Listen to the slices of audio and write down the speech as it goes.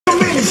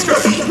mini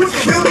skirt with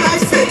real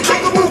nice fit,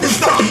 like a movie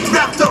star,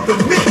 wrapped up in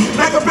mint,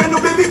 like a brand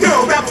new baby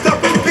girl, wrapped up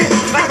in mint,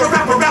 like a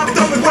rapper wrapped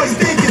up in what he's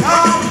thinking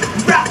of.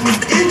 Wrap me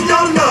in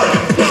your love.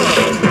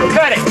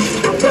 Cut it.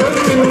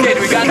 Okay,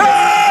 do we got it?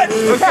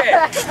 Okay.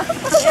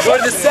 Go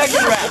to the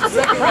second rap.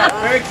 Second rap.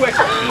 Very quick.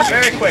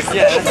 Very quick.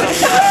 Yeah.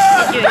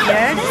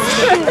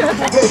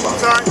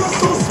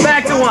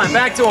 Back to one.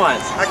 Back to one.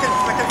 I can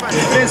find it.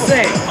 It's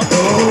insane.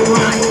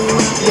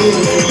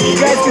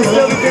 You guys can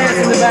still be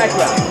dancing in the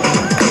background.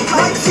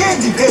 Like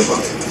candy paper,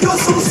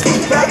 you're so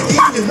sweet. Back in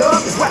your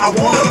love is where I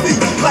wanna be.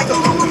 Like a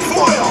little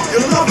foil,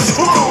 your love is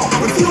strong.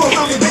 With you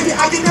around me, baby,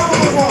 I can never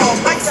go wrong.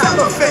 Like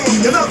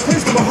cellophane, your love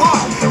clings to my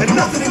heart, and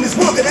nothing in this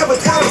world can ever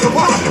tear us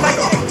apart. Like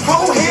a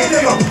cold hand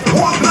and a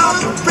warm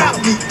love, wrap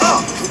me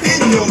up in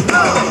your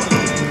love.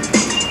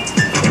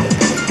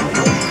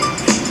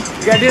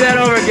 You gotta do that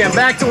over again.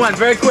 Back to one,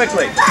 very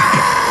quickly.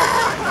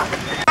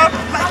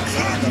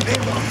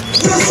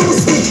 You're so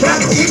sweet,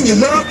 back in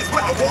your love is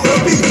where I wanna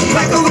be.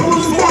 Like a little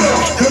foil,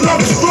 your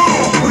love is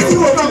strong. With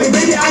you around me,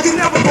 baby, I can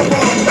never go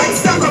wrong. Like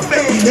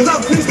cellophane, your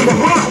love clings to my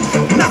heart.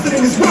 Nothing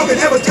in this world can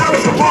ever tear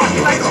us apart.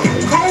 Like a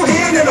cold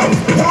hand and a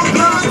warm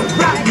blood,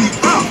 wrap me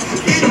up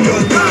in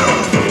your love.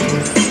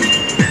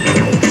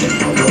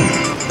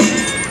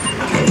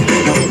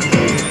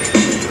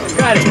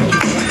 Got it.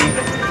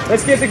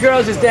 Let's get the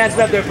girls just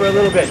dancing up there for a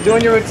little bit. Doing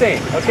your routine.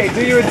 Okay,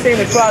 do your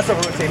routine, the crossover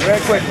routine,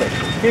 very quickly.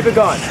 Keep it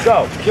going.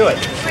 Go. Do it.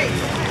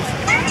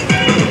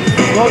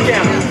 Roll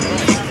camera.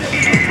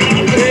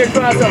 Do your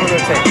crossover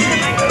routine.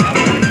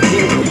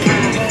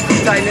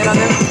 Tighten in on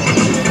them.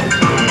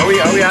 Are we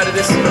out of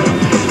this?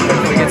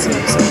 Can we get some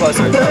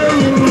closer?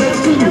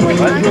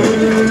 What?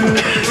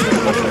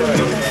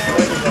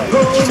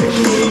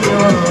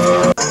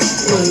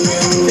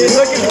 Dude,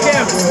 look at the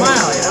camera.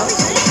 Smile, you know?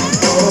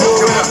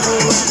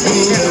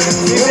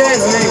 Keep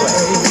dancing anyway.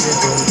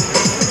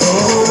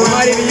 We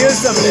might even use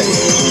some of this.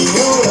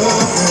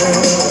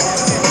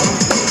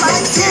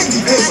 Like candy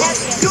paper,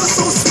 you're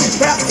so sweet,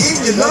 wrapped in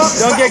your love.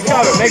 Don't get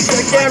covered. Make sure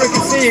the camera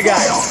can see you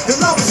guys. Your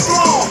love is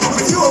strong.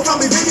 With you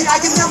around me, baby, I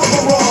can never go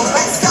wrong.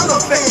 Like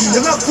cellophane,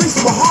 your love clings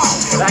to my heart.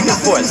 Back and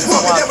forth. This is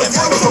a wild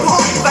camera.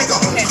 Like a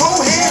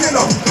cold hand and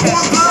a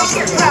warm love,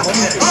 wrap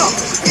me up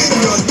in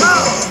your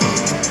love.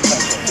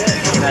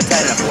 Not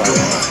tight enough for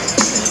it.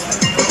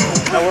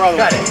 No, we're all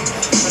cut it.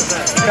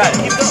 Cut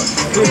it.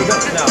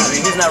 No, I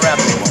mean, he's not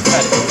rapping anymore.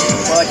 Cut it.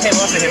 Well, I came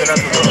up to him and up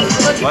the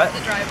road. What?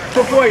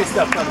 Before your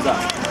stuff comes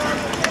up.